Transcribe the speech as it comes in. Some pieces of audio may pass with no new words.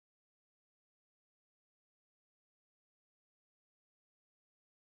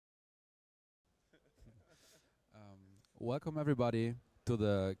Welcome everybody to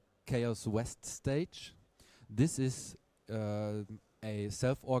the ChaosWest stage. This is a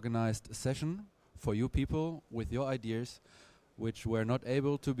self-organized session for you people with your ideas which were not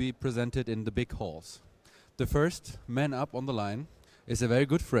able to be presented in the big halls. The first man up on the line is a very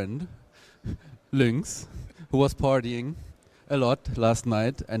good friend, lynX, who was partying a lot last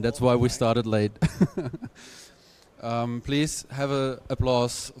night, and that's why we started late. Please have an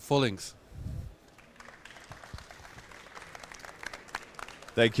applause for lynX.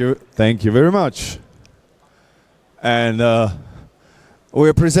 Thank you very much. And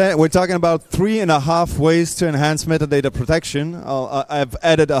we're talking about 3.5 ways to enhance metadata protection. I've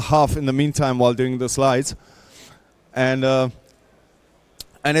added a half in the meantime while doing the slides, and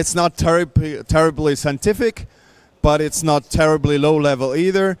it's not terribly scientific, but it's not terribly low level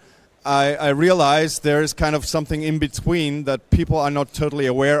either. I realize there is kind of something in between that people are not totally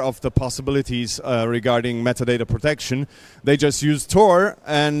aware of the possibilities regarding metadata protection. They just use Tor,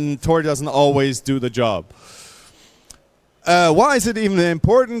 and Tor doesn't always do the job. Why is it even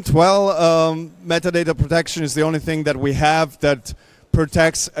important? Well, metadata protection is the only thing that we have that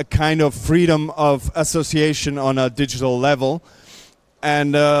protects a kind of freedom of association on a digital level.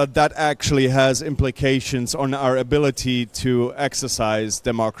 And that actually has implications on our ability to exercise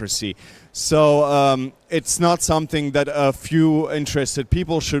democracy. So it's not something that a few interested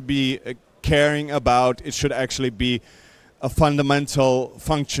people should be caring about. It should actually be a fundamental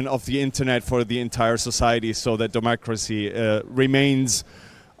function of the internet for the entire society, so that democracy remains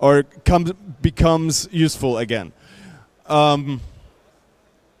or becomes useful again. But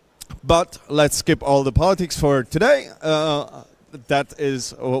let's skip all the politics for today.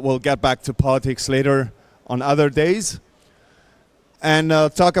 We'll get back to politics later on other days and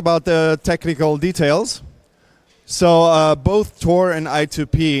talk about the technical details. So both Tor and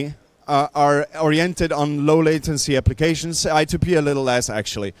I2P are oriented on low latency applications. I2P a little less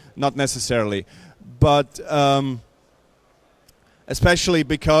actually, not necessarily, but especially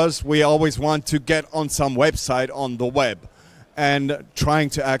because we always want to get on some website on the web, and trying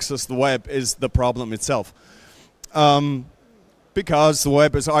to access the web is the problem itself. Because the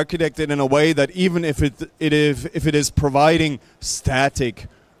web is architected in a way that even if it is providing static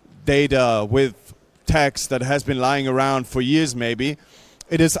data with text that has been lying around for years maybe,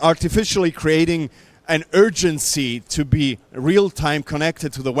 it is artificially creating an urgency to be real-time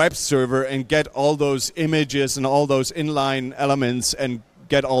connected to the web server and get all those images and all those inline elements and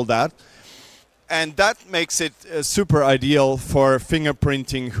get all that. And that makes it super ideal for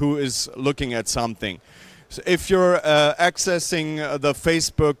fingerprinting who is looking at something. So if you're accessing the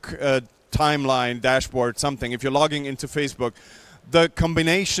Facebook timeline, dashboard, something, if you're logging into Facebook, the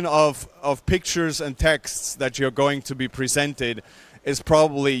combination of pictures and texts that you're going to be presented is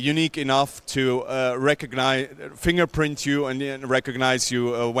probably unique enough to fingerprint you and recognize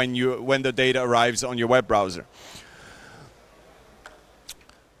you when the data arrives on your web browser.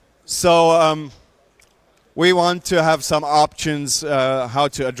 So we want to have some options how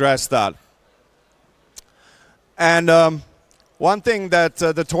to address that. And one thing that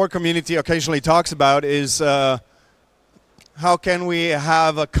the Tor community occasionally talks about is how can we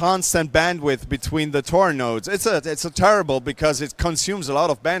have a constant bandwidth between the Tor nodes. It's a terrible because it consumes a lot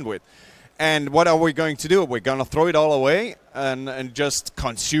of bandwidth. And what are we going to do? We're going to throw it all away and just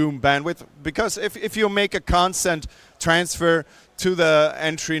consume bandwidth? Because if you make a constant transfer to the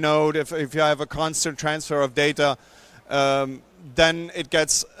entry node, if you have a constant transfer of data, then it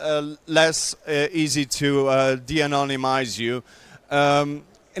gets less easy to de-anonymize you.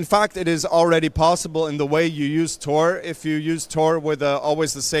 In fact, it is already possible in the way you use Tor. If you use Tor with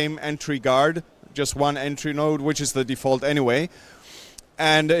always the same entry guard, just one entry node, which is the default anyway.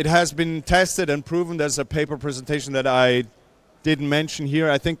 And it has been tested and proven. There's a paper presentation that I didn't mention here.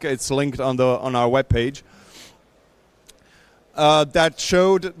 I think it's linked on our webpage. That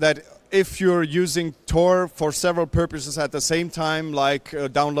showed that if you're using Tor for several purposes at the same time, like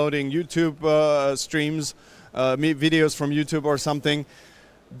downloading YouTube streams, videos from YouTube or something,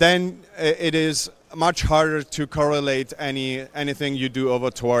 then it is much harder to correlate anything you do over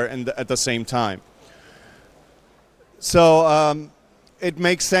Tor at the same time. So it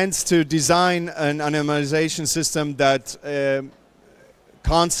makes sense to design an anonymization system that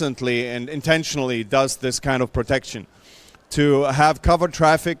constantly and intentionally does this kind of protection, to have covered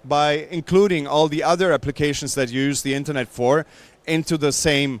traffic by including all the other applications that you use the internet for into the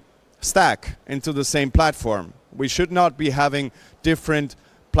same stack, into the same platform. We should not be having different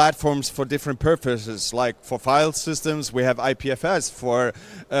platforms for different purposes. Like for file systems, we have IPFS. For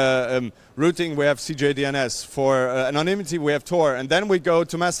routing, we have CJDNS. For anonymity, we have Tor. And then we go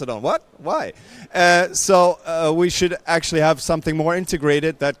to Mastodon. What? Why? So we should actually have something more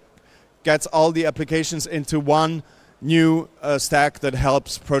integrated that gets all the applications into one new stack that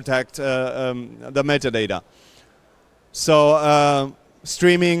helps protect the metadata. So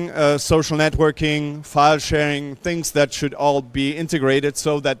streaming, social networking, file sharing, things that should all be integrated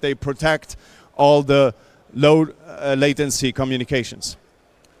so that they protect all the low latency communications.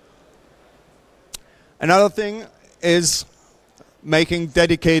 Another thing is making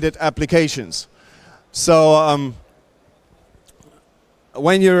dedicated applications. So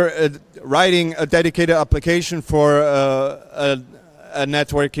when you're writing a dedicated application for a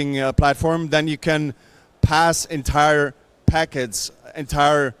networking platform, then you can pass entire packets,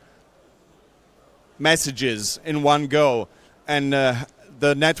 entire messages in one go, and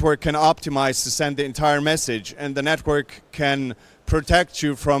the network can optimize to send the entire message, and the network can protect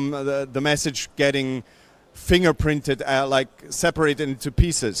you from the message getting fingerprinted, like separated into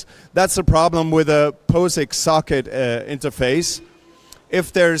pieces. That's the problem with a POSIX socket interface.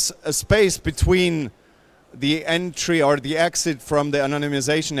 If there's a space between the entry or the exit from the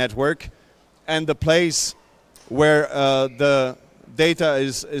anonymization network and the place where the data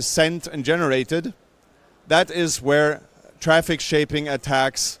is sent and generated, that is where traffic shaping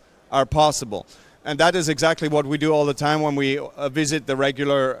attacks are possible. And that is exactly what we do all the time when we visit the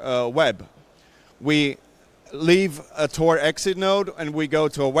regular web. We leave a Tor exit node and we go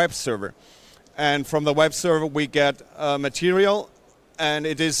to a web server. And from the web server we get material, and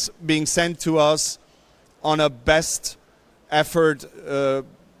it is being sent to us on a best effort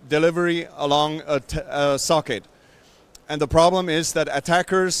delivery along a socket. And the problem is that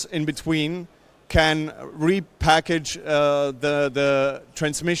attackers in between can repackage the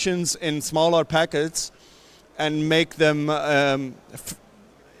transmissions in smaller packets and make them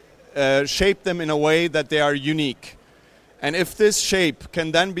shape them in a way that they are unique. And if this shape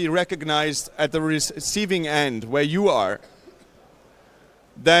can then be recognized at the receiving end where you are,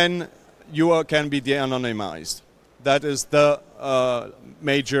 then you can be de-anonymized. That is the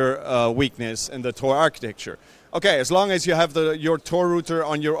major weakness in the Tor architecture. Okay, as long as you have your Tor router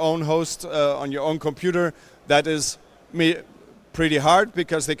on your own host, on your own computer, that is pretty hard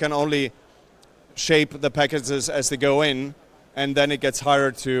because they can only shape the packets as they go in, and then it gets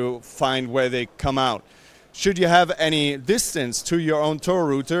harder to find where they come out. Should you have any distance to your own Tor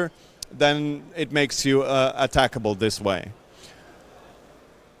router, then it makes you attackable this way.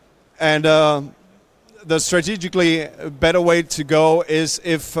 And the strategically better way to go is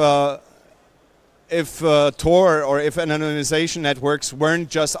if Tor or if anonymization networks weren't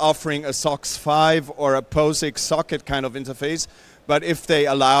just offering a SOCKS 5 or a POSIX socket kind of interface, but if they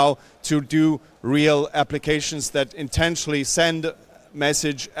allow to do real applications that intentionally send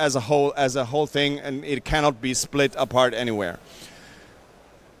message as a whole thing, and it cannot be split apart anywhere.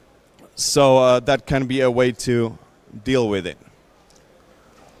 So that can be a way to deal with it.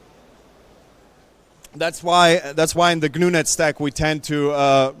 That's why in the GNU-net stack we tend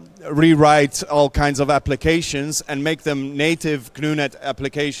to rewrite all kinds of applications and make them native GNU-net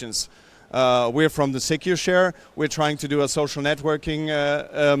applications. We're from the SecureShare. We're trying to do a social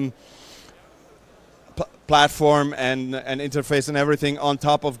networking platform and interface and everything on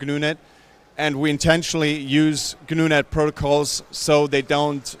top of GNU-net, and we intentionally use GNU-net protocols so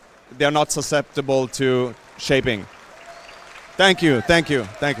they're not susceptible to shaping. Thank you.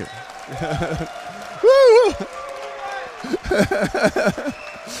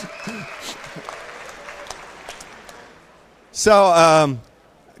 So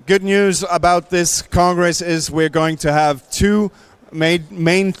good news about this Congress is we're going to have two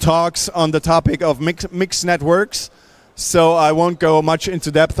main talks on the topic of mixed networks. So I won't go much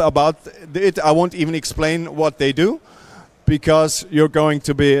into depth about it. I won't even explain what they do, because you're going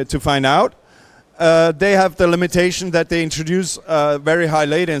to find out. They have the limitation that they introduce very high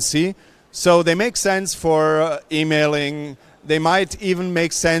latency. So they make sense for emailing. They might even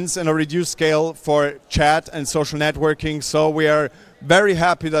make sense in a reduced scale for chat and social networking. So we are very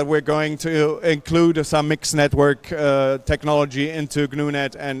happy that we're going to include some mixed network technology into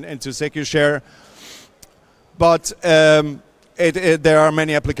GNU-net and into SecureShare. But there are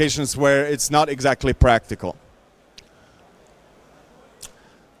many applications where it's not exactly practical.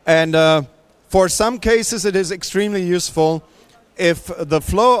 And for some cases it is extremely useful if the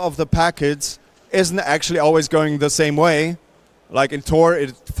flow of the packets isn't actually always going the same way. Like in Tor,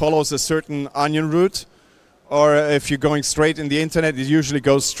 it follows a certain onion route. Or if you're going straight in the internet, it usually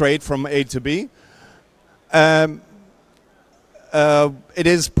goes straight from A to B. it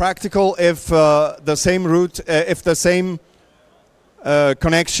is practical if the same route, if the same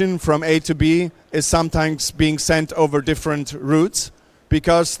connection from A to B is sometimes being sent over different routes,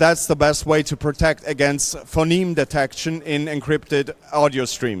 because that's the best way to protect against phoneme detection in encrypted audio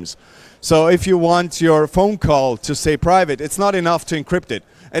streams. So if you want your phone call to stay private, it's not enough to encrypt it,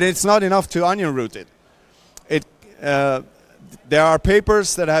 and it's not enough to onion route it. There are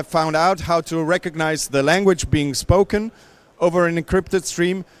papers that have found out how to recognize the language being spoken over an encrypted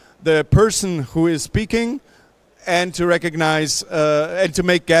stream, the person who is speaking, and to recognize and to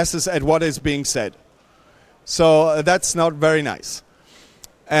make guesses at what is being said. So that's not very nice.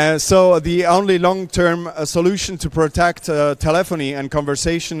 So the only long-term solution to protect telephony and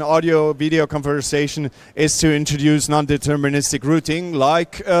conversation, audio, video conversation, is to introduce non-deterministic routing.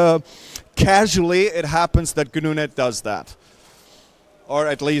 Like casually, it happens that GNU-Net does that. Or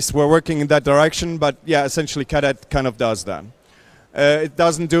at least we're working in that direction, but yeah, essentially Cadet kind of does that. It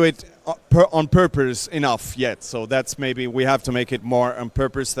doesn't do it on purpose enough yet, so that's maybe we have to make it more on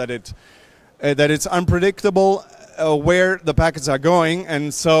purpose, that it's unpredictable where the packets are going,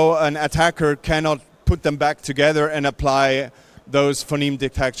 and so an attacker cannot put them back together and apply those phoneme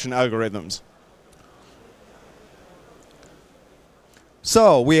detection algorithms.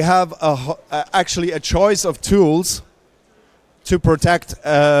 So we have actually a choice of tools to protect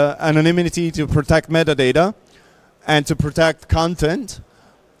anonymity, to protect metadata, and to protect content.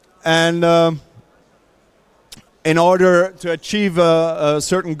 And in order to achieve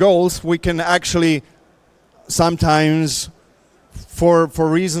certain goals, we can actually sometimes, for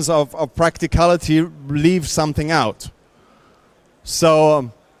reasons of practicality, leave something out.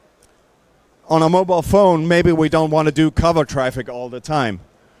 So on a mobile phone, maybe we don't want to do cover traffic all the time.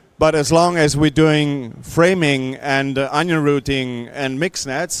 But as long as we're doing framing and onion routing and mix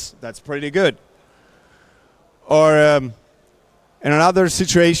nets, that's pretty good. Or in another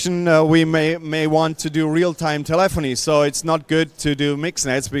situation, we may want to do real-time telephony, so it's not good to do mix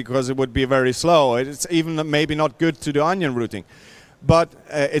nets because it would be very slow. It's even maybe not good to do onion routing. But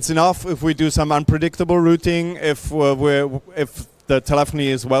it's enough if we do some unpredictable routing, if the telephony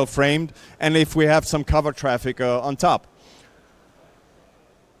is well framed, and if we have some cover traffic on top.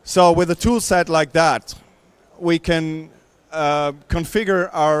 So with a tool set like that, we can configure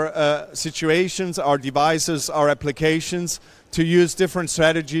our situations, our devices, our applications to use different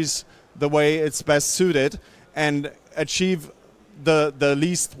strategies the way it's best suited and achieve the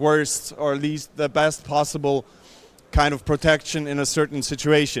least worst or least the best possible kind of protection in a certain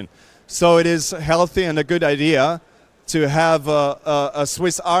situation. So it is healthy and a good idea to have a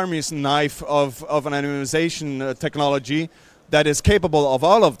Swiss Army's knife of an anonymization technology that is capable of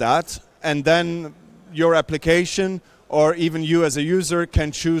all of that, and then your application or even you as a user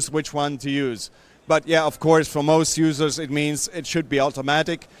can choose which one to use. But yeah, of course, for most users it means it should be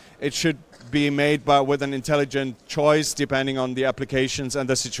automatic. It should be made with an intelligent choice depending on the applications and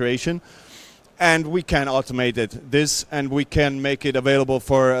the situation. And we can automate this, and we can make it available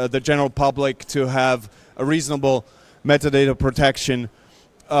for the general public to have a reasonable metadata protection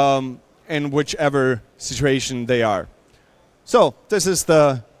in whichever situation they are. So this is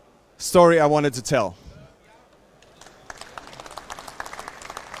the story I wanted to tell.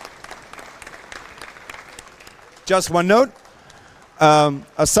 Just one note,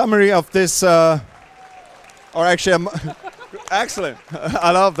 a summary of this, or actually, excellent.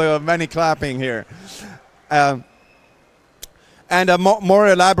 I love the many clapping here. And a more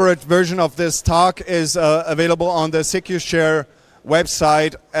elaborate version of this talk is available on the SecuShare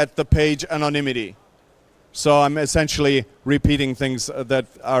website at the page Anonymity. So I'm essentially repeating things that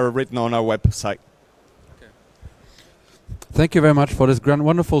are written on our website. Okay. Thank you very much for this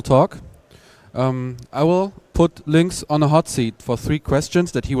wonderful talk. I will put lynX on a hot seat for 3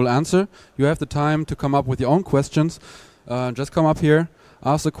 questions that he will answer. You have the time to come up with your own questions. Just come up here,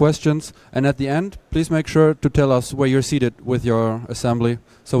 ask the questions, and at the end, please make sure to tell us where you're seated with your assembly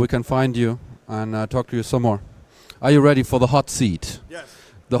so we can find you and talk to you some more. Are you ready for the hot seat? Yes.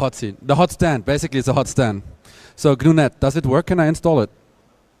 The hot seat. The hot stand. Basically, it's a hot stand. So GNU-Net, does it work? Can I install it?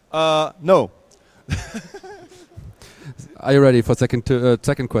 No. Are you ready for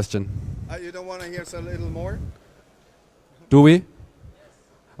second question? You don't want to hear a little more? Do we?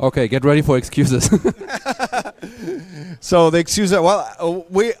 Okay, get ready for excuses. So the excuses, well,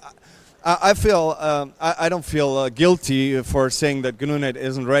 I feel I don't feel guilty for saying that GNU-Net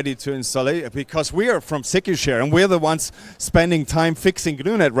isn't ready to install it, because we are from SecuShare and we're the ones spending time fixing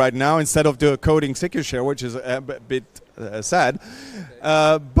GNU-Net right now instead of coding SecuShare, which is a bit sad.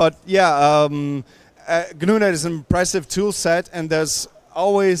 Okay. But yeah, GNU-Net is an impressive tool set, and there's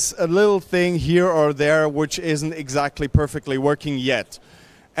always a little thing here or there which isn't exactly perfectly working yet.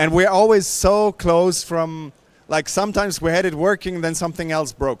 And we're always so close from, like sometimes we had it working, then something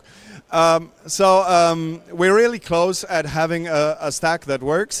else broke. We're really close at having a stack that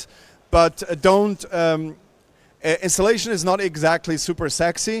works, but installation is not exactly super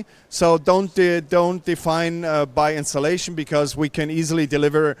sexy, so don't define by installation, because we can easily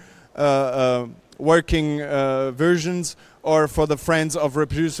deliver working versions. Or for the friends of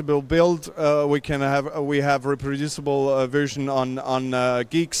reproducible build, we have reproducible version on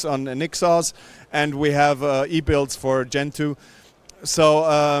Geeks on Nixos, and we have e-builds for Gen 2.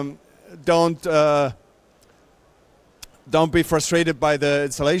 So don't be frustrated by the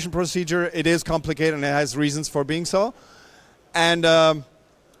installation procedure. It is complicated and it has reasons for being so. And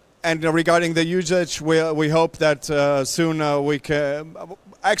regarding the usage, we hope that soon we can.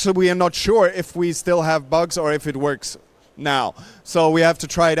 Actually, we are not sure if we still have bugs or if it works now. So we have to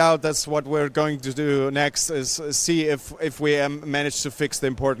try it out. That's what we're going to do next, is see if we manage to fix the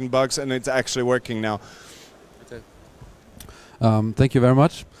important bugs and it's actually working now. Okay. Thank you very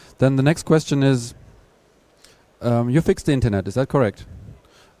much. Then the next question is, you fixed the internet, is that correct?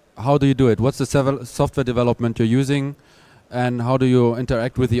 How do you do it? What's the software development you're using, and how do you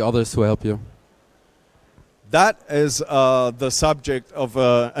interact with the others who help you? That is the subject of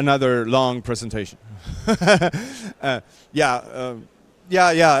another long presentation. Yeah.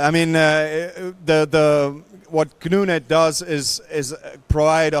 I mean, what GNU.net does is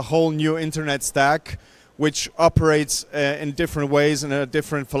provide a whole new internet stack, which operates in different ways and a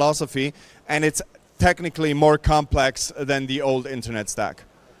different philosophy, and it's technically more complex than the old internet stack.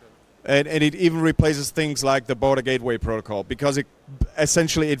 And it even replaces things like the border gateway protocol, because it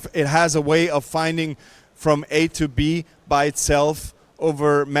essentially it has a way of finding from A to B by itself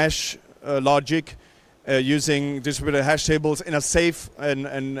over mesh logic, using distributed hash tables in a safe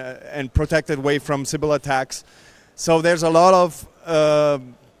and protected way from Sybil attacks. So there's a lot of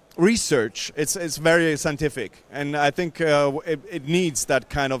research. It's very scientific, and I think it needs that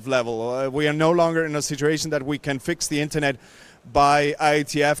kind of level. We are no longer in a situation that we can fix the internet by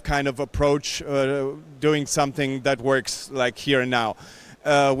IETF kind of approach, doing something that works like here and now.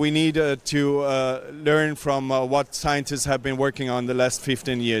 We need to learn from what scientists have been working on the last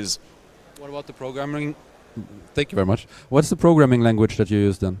 15 years. What about the programming? Thank you very much. What's the programming language that you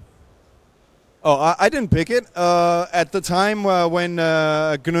use then? Oh, I didn't pick it. At the time when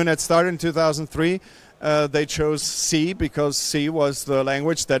GNU.net started in 2003, they chose C, because C was the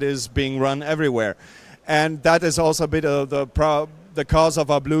language that is being run everywhere. And that is also a bit of the cause of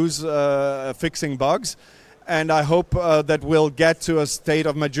our blues fixing bugs. And I hope that we'll get to a state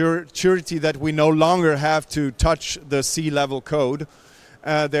of maturity that we no longer have to touch the C-level code.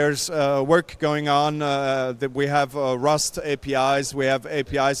 There's work going on. That we have Rust APIs, we have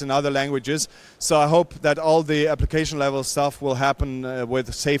APIs in other languages. So I hope that all the application level stuff will happen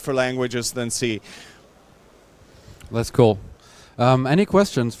with safer languages than C. That's cool. Any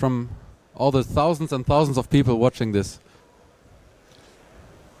questions from all the thousands and thousands of people watching this?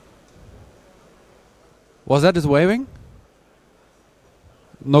 Was that his waving?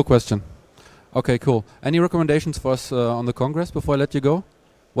 No question. Okay, cool. Any recommendations for us on the Congress before I let you go?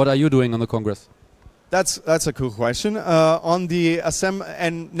 What are you doing on the Congress? That's a cool question. On the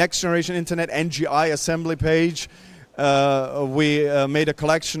Next Generation Internet NGI assembly page, we made a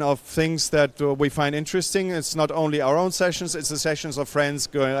collection of things that we find interesting. It's not only our own sessions, it's the sessions of friends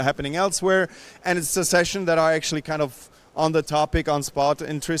happening elsewhere, and it's the session that are actually kind of on the topic, on spot,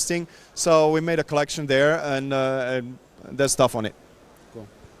 interesting. So we made a collection there, and there's stuff on it. Cool.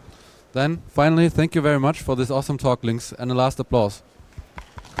 Then, finally, thank you very much for this awesome talk, lynX, and a last applause.